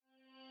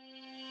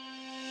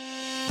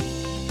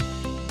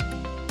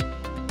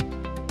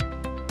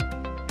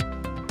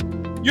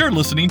You're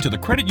listening to the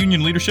Credit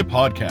Union Leadership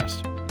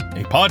Podcast,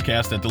 a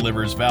podcast that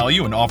delivers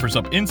value and offers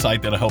up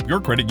insight that'll help your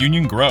credit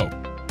union grow.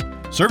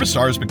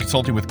 ServiceStar has been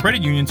consulting with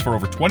credit unions for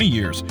over 20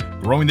 years,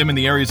 growing them in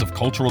the areas of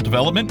cultural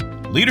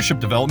development, leadership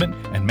development,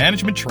 and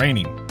management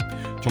training.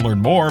 To learn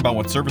more about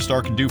what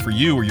ServiceStar can do for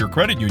you or your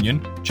credit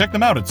union, check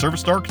them out at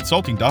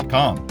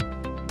servicestarconsulting.com.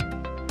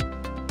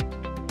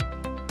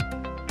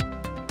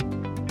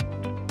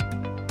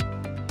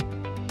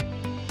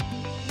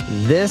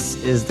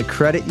 This is the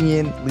Credit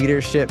Union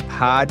Leadership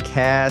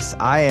Podcast.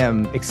 I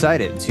am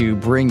excited to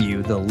bring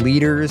you the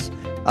leaders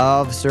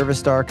of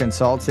ServiceStar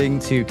Consulting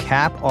to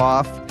cap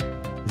off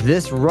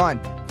this run.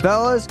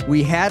 Fellas,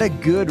 we had a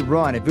good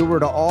run. If it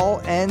were to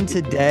all end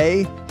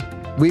today,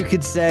 we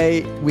could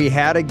say we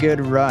had a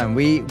good run.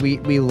 We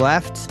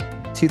left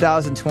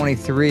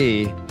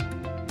 2023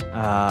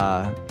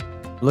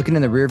 looking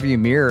in the rearview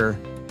mirror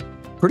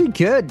pretty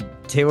good.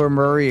 Taylor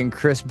Murray and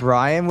Chris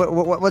Bryan.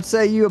 What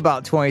say you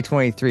about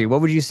 2023?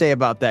 What would you say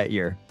about that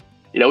year?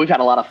 We've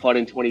had a lot of fun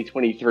in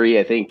 2023.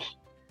 I think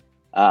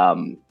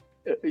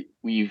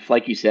we've,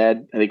 like you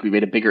said, I think we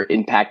made a bigger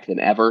impact than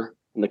ever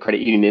in the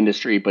credit union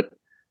industry, but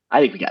I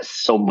think we got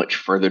so much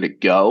further to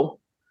go.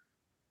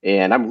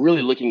 And I'm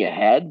really looking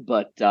ahead,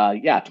 but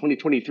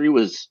 2023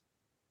 was,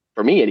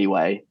 for me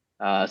anyway,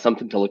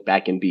 something to look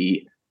back and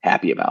be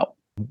happy about.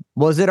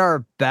 Was it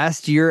our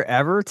best year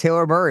ever?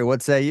 Taylor Murray,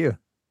 what say you?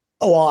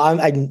 Oh, well,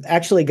 I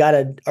actually got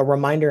a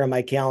reminder on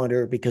my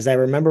calendar because I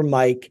remember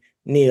Mike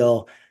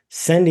Neal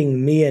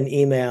sending me an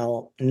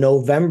email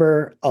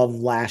November of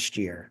last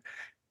year,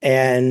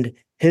 and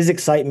his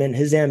excitement,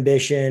 his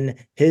ambition,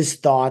 his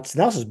thoughts.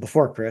 And that was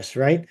before Chris,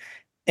 right?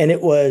 And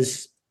it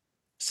was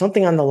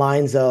something on the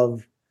lines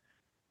of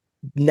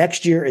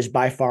next year is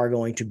by far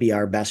going to be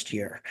our best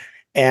year.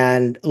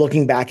 And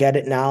looking back at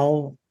it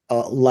now,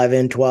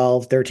 11,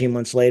 12, 13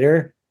 months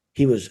later,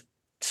 he was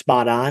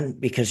spot on,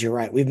 because you're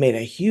right. We've made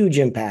a huge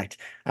impact.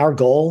 Our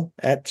goal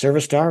at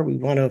ServiceStar, we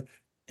want to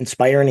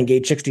inspire and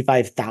engage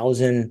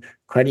 65,000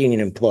 credit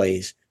union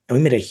employees. And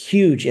we made a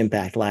huge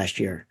impact last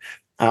year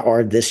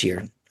or this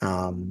year.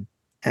 And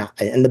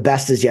the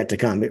best is yet to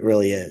come. It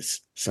really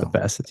is. So the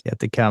best is yet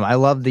to come. I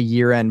love the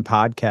year-end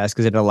podcast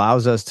because it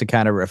allows us to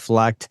kind of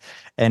reflect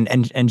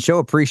and show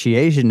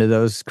appreciation to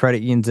those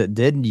credit unions that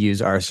did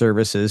use our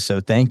services. So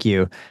thank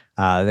you.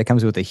 That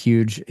comes with a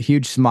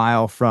huge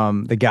smile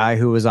from the guy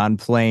who was on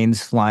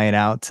planes flying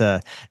out to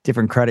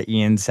different credit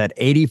unions, had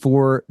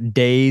 84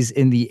 days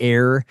in the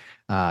air,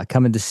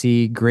 coming to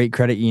see great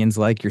credit unions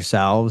like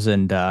yourselves.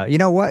 And you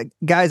know what,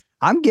 guys,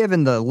 I'm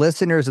giving the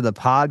listeners of the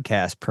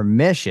podcast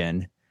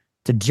permission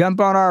to jump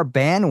on our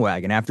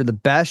bandwagon after the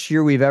best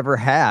year we've ever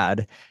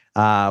had.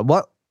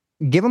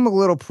 Give them a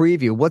little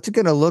preview. What's it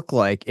going to look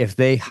like if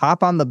they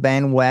hop on the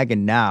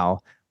bandwagon now?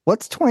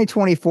 What's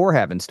 2024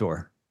 have in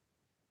store?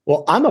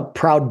 Well, I'm a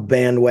proud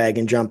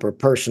bandwagon jumper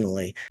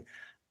personally.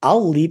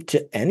 I'll leap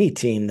to any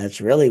team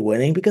that's really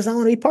winning because I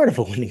want to be part of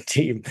a winning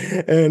team.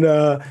 And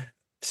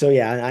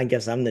I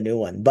guess I'm the new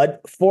one.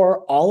 But for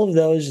all of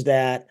those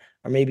that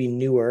are maybe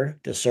newer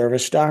to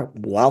ServiceStar,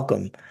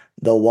 welcome.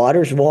 The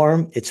water's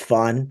warm, it's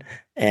fun,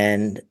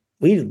 and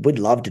we would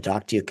love to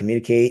talk to you,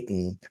 communicate,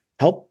 and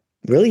help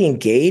really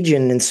engage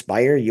and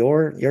inspire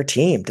your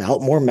team to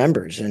help more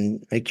members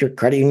and make your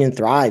credit union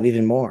thrive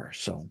even more.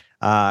 So,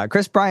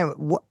 Chris Bryan,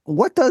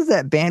 what does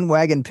that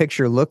bandwagon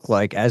picture look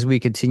like as we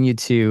continue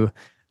to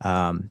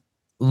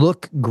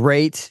look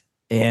great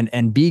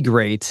and be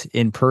great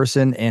in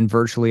person and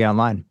virtually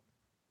online?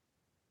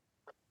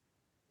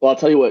 Well, I'll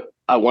tell you what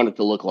I want it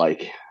to look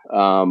like.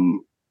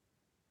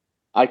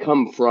 I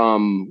come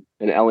from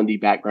an L&D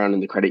background in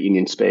the credit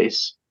union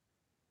space,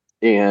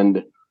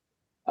 and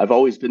I've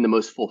always been the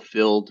most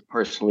fulfilled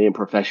personally and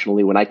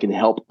professionally when I can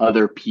help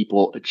other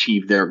people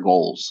achieve their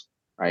goals,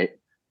 right?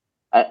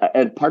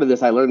 And part of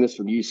this, I learned this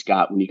from you,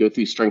 Scott. When you go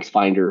through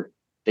StrengthsFinder,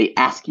 they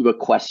ask you a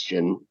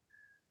question.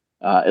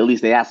 At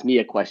least they asked me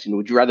a question.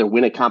 Would you rather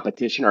win a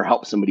competition or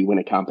help somebody win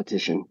a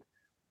competition?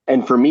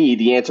 And for me,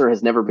 the answer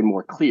has never been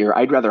more clear.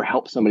 I'd rather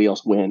help somebody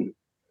else win,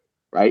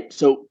 right?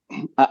 So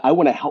I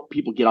want to help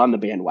people get on the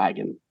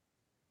bandwagon,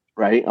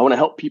 right? I want to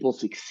help people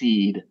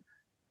succeed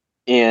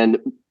and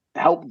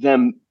help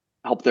them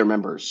help their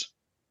members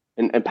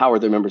and empower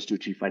their members to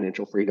achieve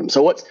financial freedom.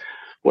 So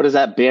what does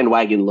that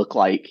bandwagon look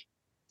like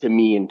to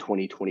me in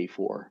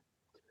 2024?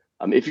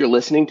 If you're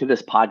listening to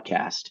this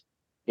podcast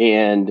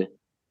and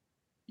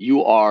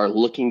you are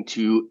looking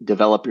to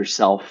develop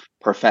yourself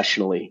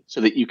professionally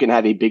so that you can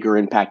have a bigger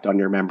impact on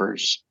your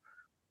members,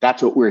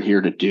 that's what we're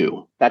here to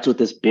do. That's what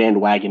this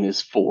bandwagon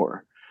is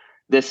for.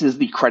 This is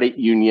the credit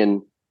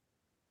union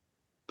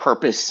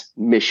purpose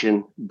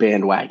mission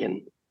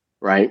bandwagon,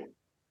 right?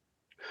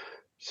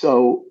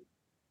 So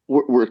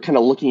we're kind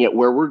of looking at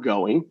where we're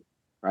going,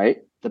 right?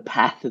 The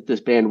path that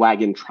this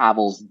bandwagon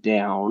travels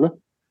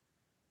down.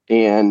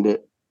 And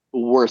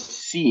we're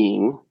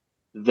seeing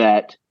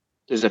that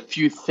there's a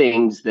few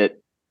things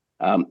that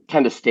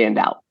kind of stand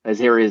out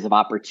as areas of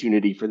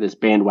opportunity for this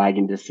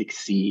bandwagon to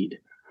succeed.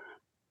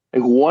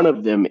 And one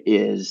of them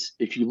is,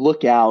 if you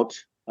look out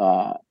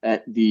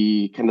at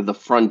the kind of the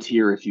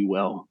frontier, if you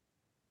will.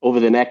 Over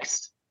the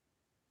next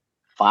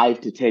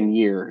 5 to 10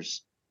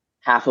 years,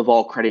 half of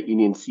all credit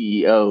union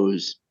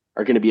CEOs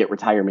are going to be at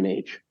retirement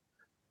age,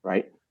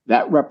 right?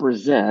 That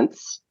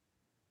represents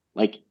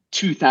like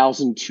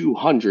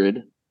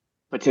 2,200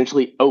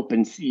 potentially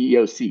open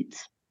CEO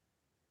seats.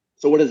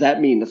 So what does that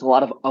mean? There's a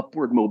lot of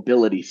upward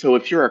mobility. So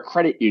if you're a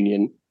credit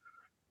union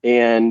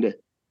and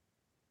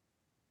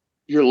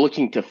you're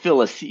looking to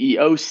fill a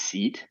CEO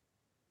seat,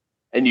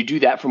 and you do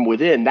that from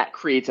within, that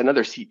creates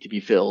another seat to be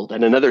filled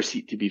and another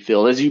seat to be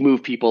filled as you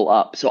move people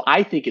up. So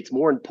I think it's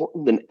more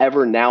important than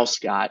ever now,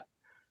 Scott,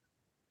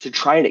 to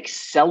try and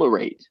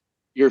accelerate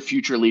your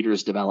future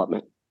leaders'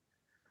 development,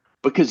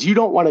 because you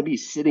don't want to be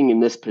sitting in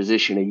this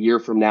position a year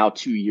from now,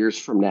 2 years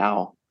from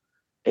now,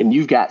 and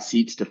you've got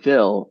seats to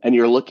fill and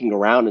you're looking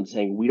around and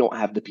saying, we don't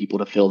have the people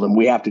to fill them.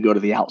 We have to go to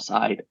the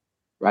outside,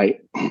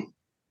 right?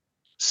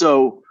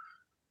 So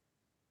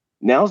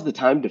now's the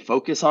time to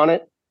focus on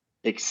it,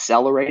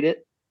 accelerate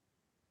it.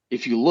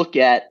 If you look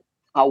at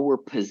how we're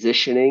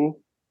positioning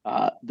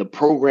the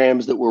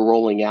programs that we're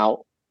rolling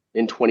out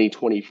in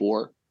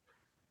 2024,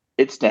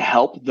 it's to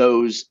help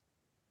those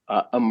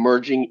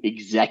emerging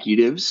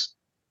executives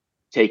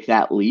take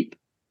that leap.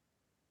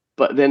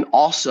 But then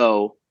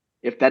also,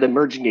 if that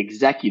emerging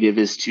executive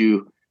is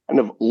to kind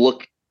of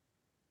look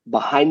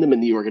behind them in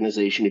the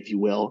organization, if you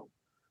will,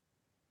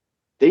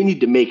 they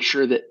need to make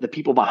sure that the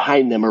people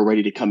behind them are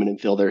ready to come in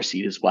and fill their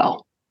seat as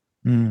well.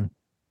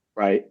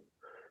 Right?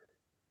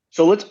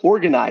 So let's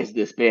organize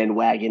this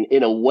bandwagon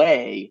in a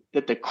way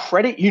that the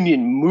credit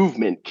union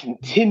movement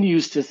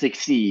continues to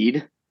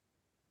succeed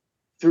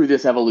through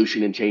this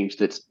evolution and change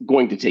that's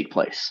going to take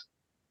place.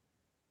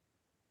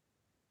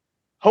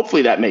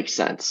 Hopefully that makes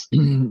sense.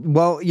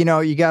 Well,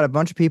 you got a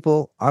bunch of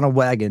people on a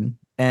wagon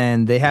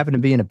and they happen to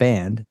be in a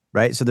band,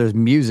 right? So there's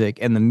music,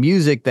 and the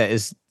music that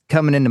is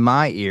coming into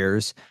my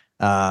ears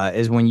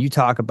is when you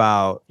talk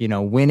about,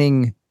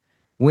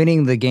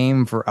 winning the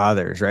game for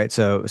others, right?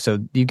 So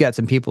you've got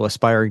some people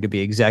aspiring to be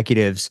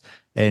executives,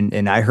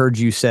 and I heard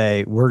you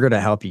say, we're going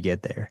to help you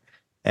get there.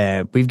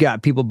 And we've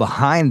got people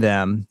behind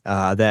them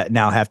that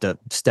now have to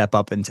step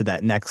up into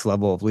that next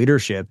level of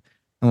leadership.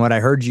 And what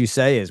I heard you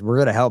say is, we're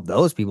going to help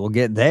those people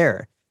get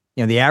there.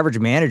 The average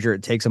manager,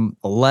 it takes them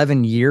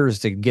 11 years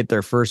to get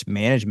their first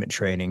management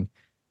training.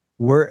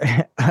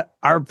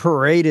 Our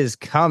parade is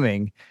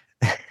coming.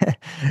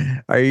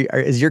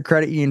 Is your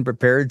credit union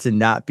prepared to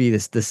not be the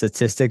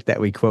statistic that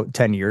we quote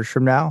 10 years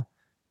from now?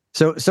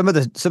 So some of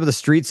the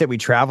streets that we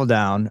travel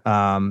down,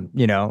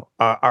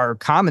 are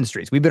common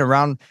streets.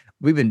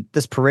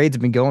 This parade's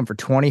been going for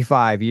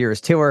 25 years.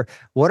 Taylor,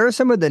 what are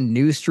some of the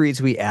new streets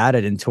we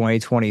added in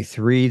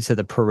 2023 to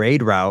the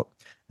parade route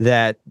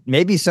that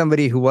maybe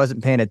somebody who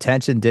wasn't paying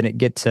attention didn't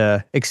get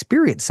to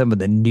experience some of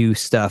the new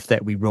stuff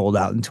that we rolled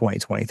out in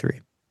 2023?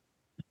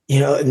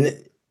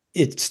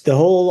 It's the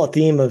whole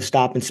theme of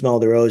stop and smell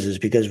the roses,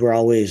 because we're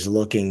always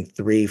looking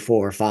 3,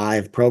 4,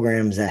 5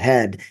 programs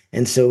ahead.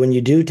 And so when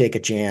you do take a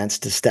chance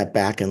to step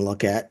back and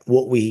look at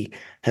what we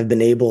have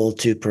been able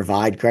to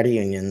provide credit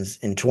unions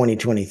in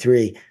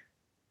 2023,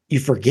 you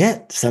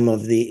forget some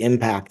of the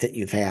impact that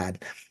you've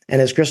had.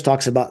 And as Chris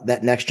talks about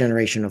that next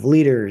generation of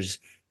leaders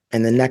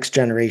and the next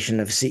generation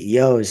of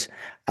CEOs,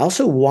 I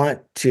also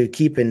want to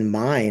keep in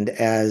mind,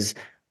 as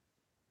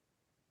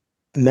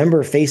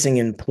member-facing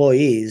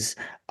employees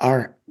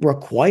are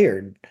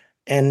required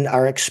and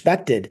are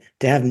expected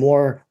to have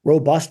more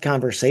robust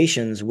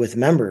conversations with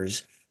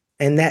members,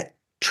 and that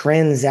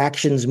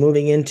transactions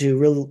moving into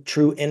real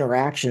true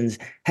interactions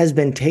has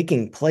been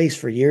taking place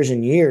for years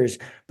and years.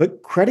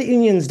 But credit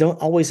unions don't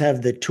always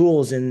have the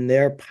tools in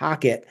their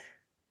pocket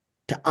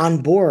to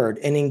onboard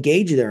and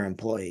engage their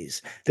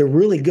employees. They're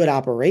really good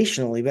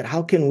operationally, but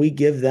how can we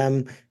give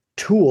them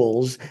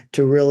tools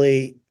to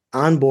really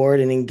onboard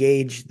and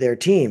engage their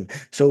team?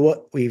 So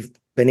what we've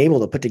been able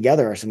to put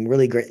together are some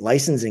really great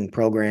licensing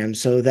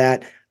programs so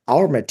that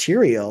our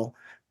material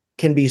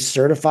can be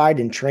certified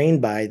and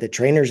trained by the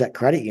trainers at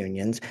credit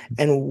unions,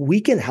 and we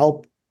can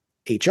help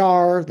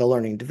HR, the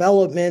learning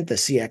development, the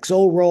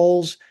CXO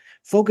roles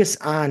focus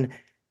on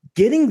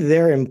getting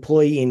their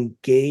employee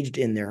engaged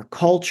in their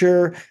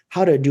culture,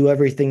 how to do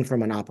everything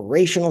from an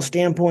operational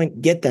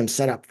standpoint, get them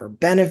set up for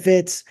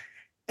benefits,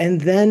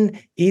 and then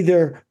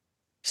either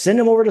send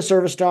them over to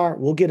Service Star.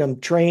 We'll get them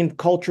trained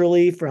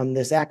culturally from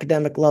this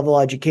academic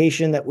level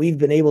education that we've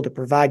been able to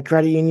provide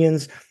credit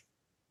unions.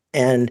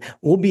 And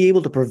we'll be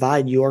able to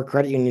provide your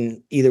credit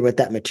union either with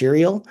that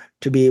material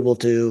to be able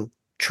to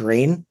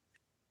train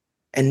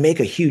and make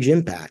a huge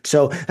impact.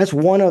 So that's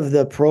one of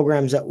the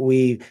programs that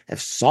we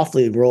have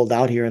softly rolled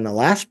out here in the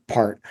last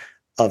part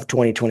of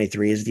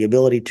 2023, is the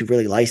ability to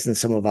really license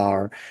some of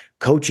our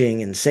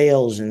coaching and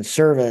sales and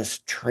service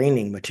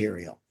training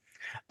material.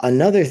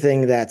 Another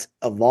thing that's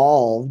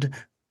evolved,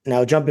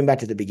 now jumping back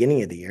to the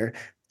beginning of the year,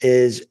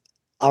 is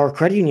our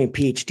credit union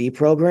PhD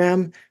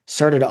program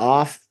started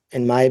off,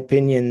 in my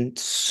opinion,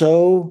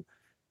 so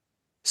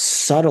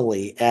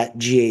subtly at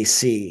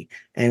GAC,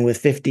 and with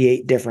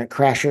 58 different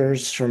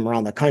crashers from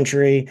around the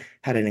country,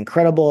 had an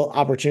incredible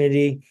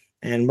opportunity.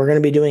 And we're going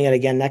to be doing it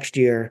again next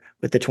year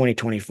with the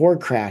 2024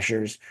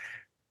 crashers,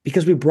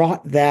 because we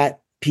brought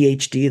that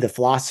PhD, the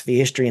philosophy,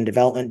 history, and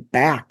development,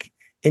 back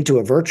into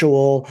a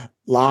virtual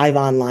live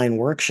online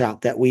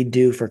workshop that we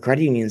do for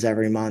credit unions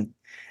every month.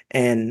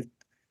 And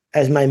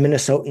as my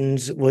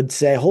Minnesotans would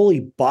say, holy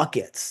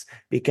buckets,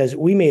 because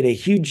we made a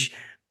huge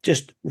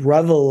just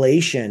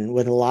revelation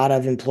with a lot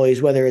of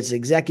employees, whether it's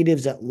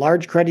executives at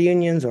large credit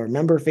unions or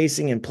member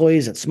facing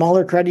employees at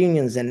smaller credit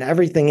unions and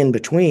everything in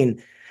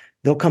between.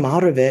 They'll come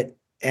out of it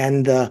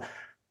and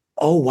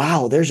oh,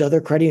 wow, there's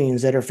other credit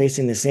unions that are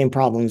facing the same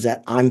problems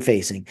that I'm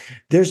facing.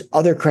 There's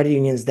other credit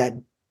unions that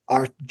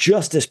are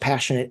just as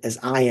passionate as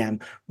I am.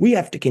 We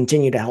have to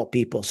continue to help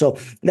people. So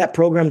that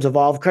program's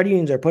evolved. Credit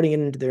unions are putting it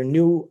into their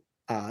new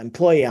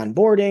employee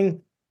onboarding,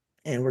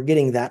 and we're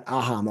getting that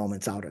aha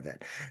moments out of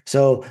it.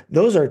 So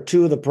those are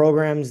two of the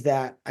programs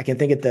that I can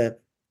think at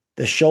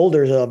the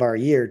shoulders of our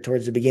year,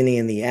 towards the beginning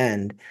and the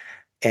end.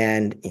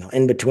 And,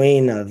 in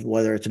between, of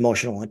whether it's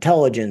emotional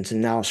intelligence,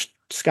 and now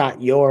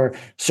Scott, you're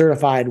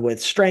certified with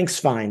Strengths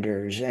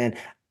Finders, and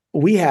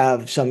we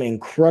have some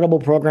incredible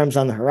programs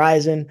on the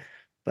horizon.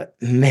 But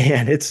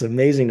man, it's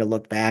amazing to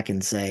look back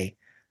and say,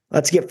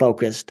 let's get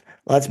focused.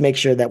 Let's make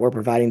sure that we're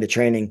providing the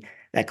training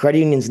that credit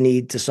unions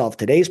need to solve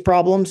today's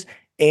problems,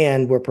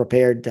 and we're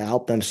prepared to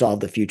help them solve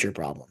the future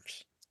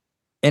problems.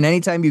 And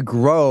anytime you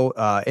grow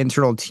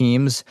internal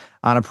teams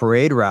on a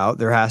parade route,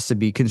 there has to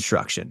be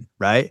construction,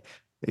 right?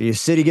 Your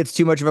city gets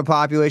too much of a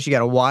population. You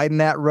got to widen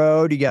that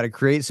road. You got to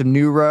create some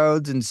new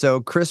roads. And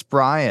so, Chris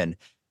Bryan,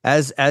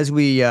 as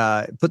we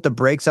put the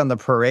brakes on the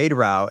parade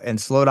route and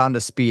slow down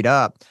to speed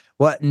up,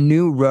 what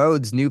new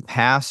roads, new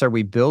paths are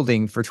we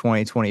building for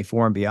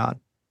 2024 and beyond?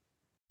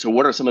 So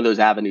what are some of those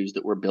avenues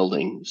that we're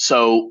building?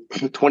 So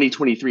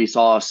 2023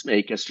 saw us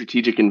make a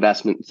strategic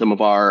investment in some of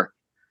our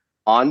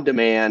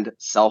on-demand,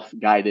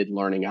 self-guided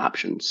learning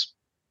options.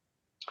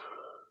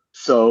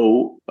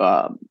 So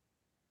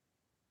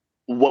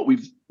what we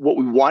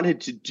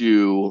wanted to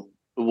do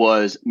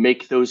was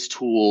make those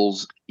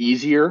tools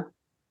easier,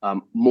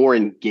 more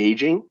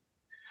engaging,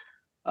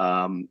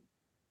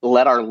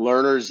 let our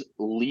learners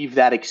leave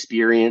that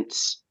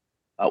experience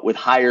with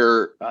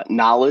higher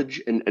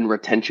knowledge and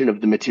retention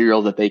of the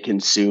material that they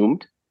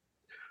consumed.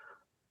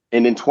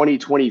 And in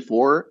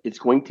 2024, it's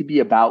going to be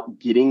about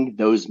getting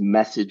those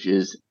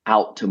messages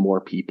out to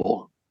more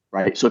people,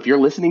 right? So if you're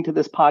listening to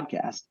this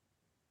podcast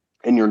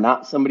and you're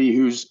not somebody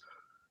who's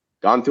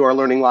gone through our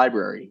learning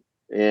library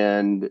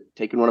and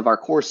taken one of our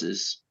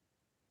courses,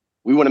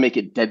 we want to make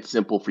it dead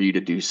simple for you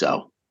to do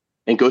so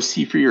and go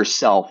see for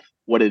yourself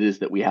what it is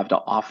that we have to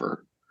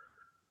offer,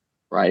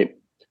 right?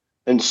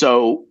 And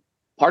so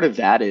part of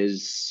that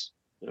is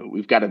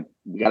we've got to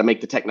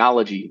make the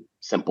technology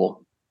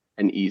simple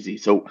and easy.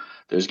 So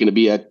there's going to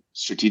be a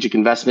strategic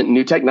investment in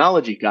new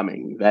technology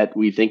coming that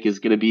we think is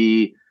going to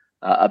be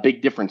a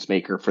big difference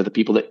maker for the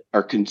people that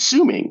are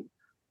consuming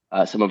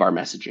some of our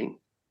messaging.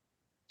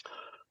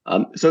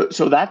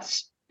 So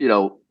that's,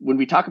 when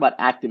we talk about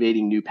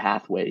activating new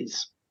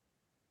pathways,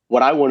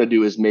 what I want to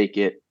do is make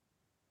it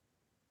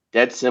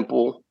dead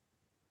simple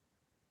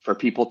for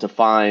people to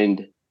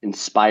find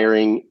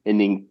inspiring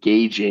and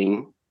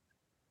engaging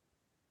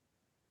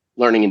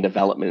learning and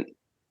development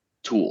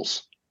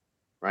tools,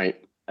 right?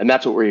 And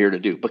that's what we're here to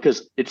do,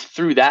 because it's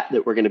through that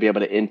we're going to be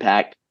able to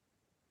impact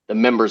the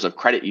members of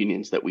credit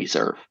unions that we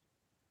serve,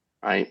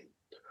 right?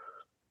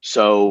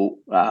 So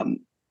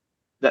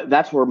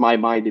that's where my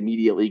mind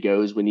immediately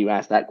goes when you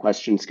ask that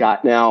question,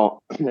 Scott. Now,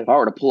 if I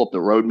were to pull up the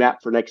roadmap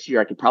for next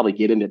year, I could probably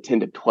get into 10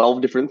 to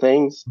 12 different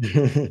things.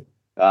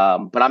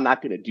 But I'm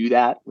not going to do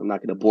that. I'm not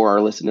going to bore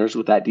our listeners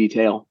with that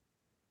detail.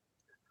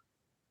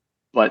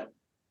 But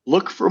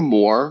look for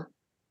more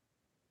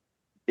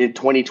in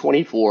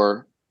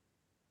 2024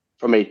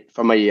 from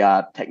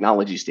a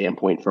technology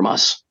standpoint from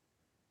us.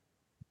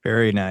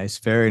 Very nice,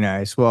 very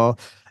nice. Well,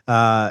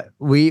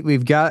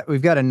 we've got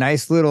a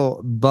nice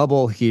little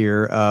bubble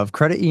here of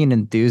credit union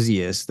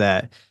enthusiasts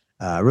that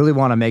really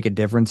want to make a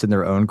difference in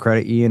their own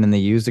credit union, and they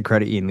use the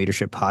Credit Union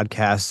Leadership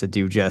Podcast to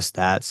do just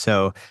that.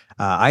 So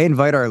I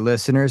invite our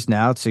listeners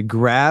now to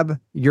grab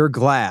your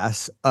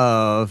glass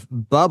of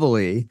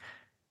bubbly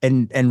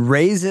and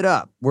raise it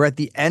up. We're at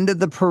the end of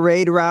the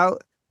parade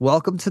route.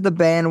 Welcome to the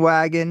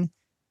bandwagon,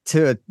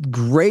 to a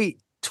great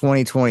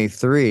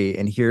 2023,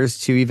 and here's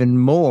to even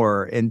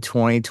more in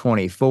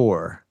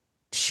 2024.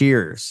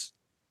 Cheers.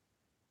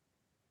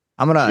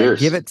 I'm gonna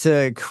give it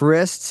to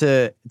Chris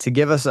to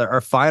give us our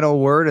final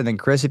word, and then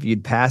Chris, if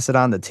you'd pass it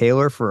on to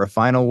Taylor for a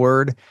final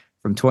word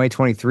from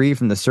 2023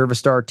 from the Service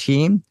Star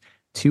team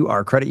to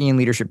our Credit Union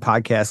Leadership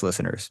Podcast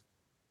listeners.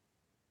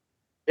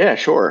 Yeah,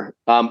 sure.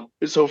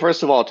 So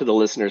first of all, to the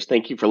listeners,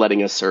 thank you for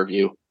letting us serve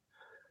you.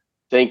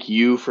 Thank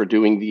you for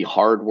doing the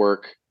hard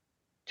work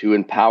to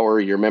empower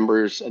your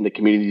members and the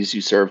communities you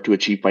serve to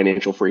achieve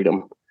financial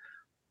freedom.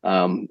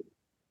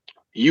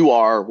 You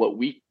are what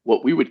we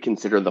would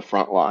consider the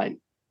front line,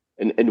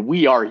 and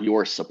we are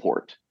your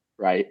support,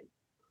 right?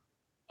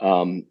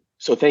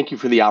 So thank you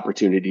for the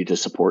opportunity to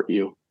support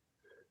you.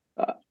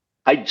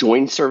 I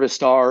joined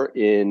ServiceStar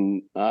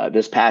in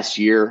this past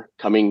year,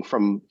 coming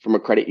from a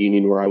credit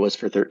union where I was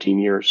for 13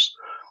 years.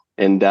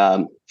 And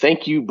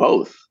thank you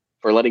both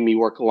for letting me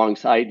work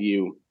alongside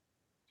you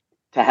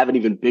to have an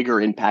even bigger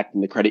impact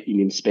in the credit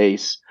union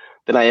space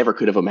than I ever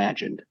could have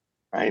imagined,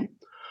 right?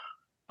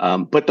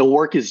 But the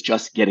work is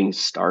just getting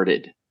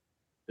started.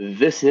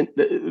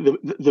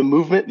 The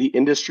movement, the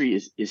industry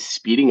is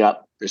speeding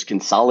up. There's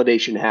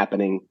consolidation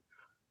happening.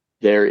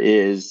 There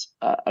is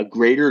a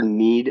greater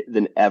need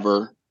than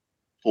ever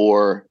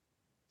for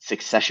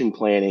succession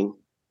planning,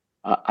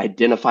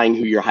 identifying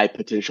who your high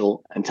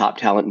potential and top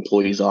talent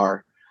employees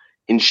are,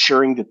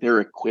 ensuring that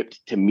they're equipped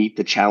to meet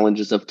the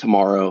challenges of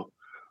tomorrow.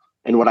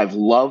 And what I've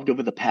loved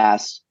over the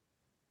past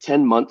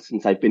 10 months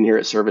since I've been here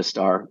at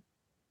ServiceStar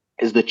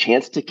is the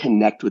chance to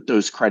connect with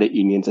those credit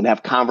unions and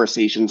have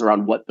conversations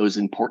around what those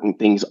important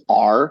things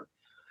are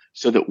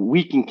so that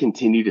we can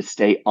continue to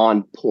stay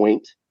on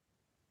point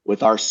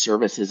with our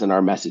services and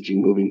our messaging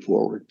moving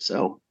forward.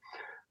 So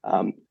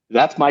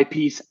that's my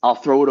piece. I'll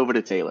throw it over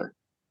to Taylor.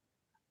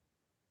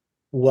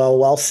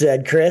 Well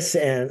said, Chris.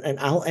 And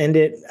I'll end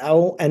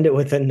it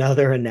with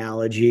another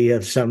analogy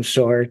of some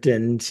sort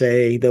and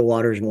say the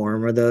water's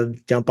warm or the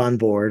jump on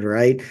board,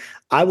 right?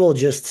 I will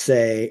just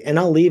say, and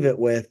I'll leave it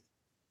with,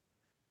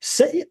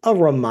 set a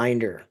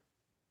reminder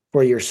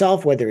for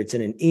yourself, whether it's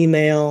in an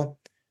email,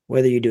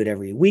 whether you do it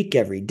every week,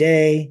 every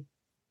day.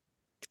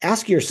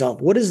 Ask yourself,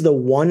 what is the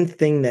one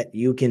thing that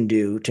you can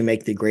do to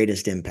make the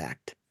greatest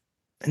impact?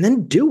 And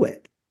then do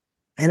it.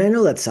 And I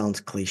know that sounds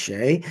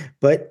cliche,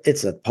 but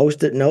it's a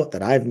Post-it note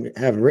that I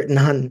have written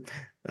on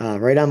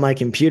right on my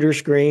computer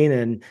screen.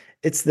 And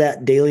it's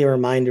that daily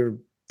reminder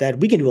that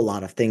we can do a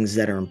lot of things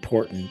that are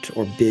important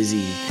or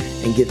busy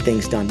and get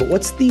things done. But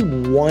what's the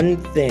one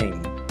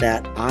thing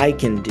that I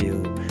can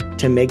do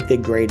to make the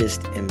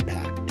greatest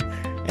impact?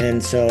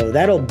 And so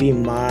that'll be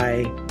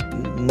my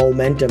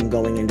momentum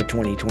going into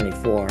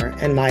 2024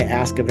 and my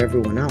ask of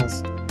everyone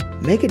else.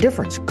 Make a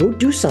difference. Go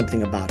do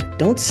something about it.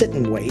 Don't sit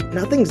and wait.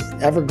 Nothing's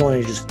ever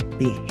going to just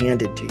be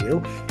handed to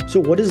you. So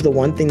what is the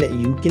one thing that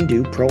you can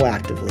do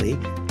proactively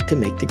to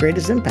make the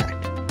greatest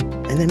impact?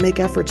 And then make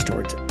efforts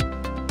towards it.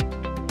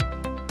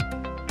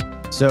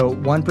 So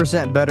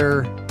 1%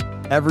 better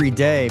every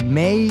day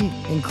may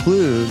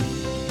include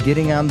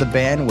getting on the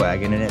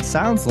bandwagon. And it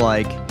sounds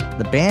like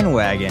the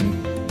bandwagon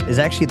is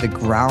actually the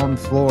ground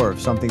floor of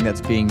something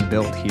that's being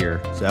built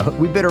here. So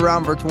we've been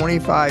around for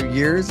 25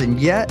 years, and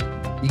yet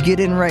you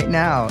get in right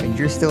now and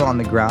you're still on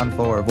the ground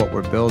floor of what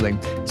we're building.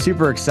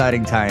 Super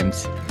exciting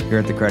times here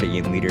at the Credit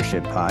Union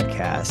Leadership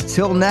Podcast.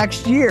 Till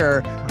next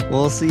year,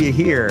 we'll see you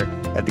here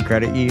at the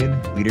Credit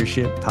Union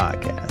Leadership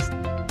Podcast.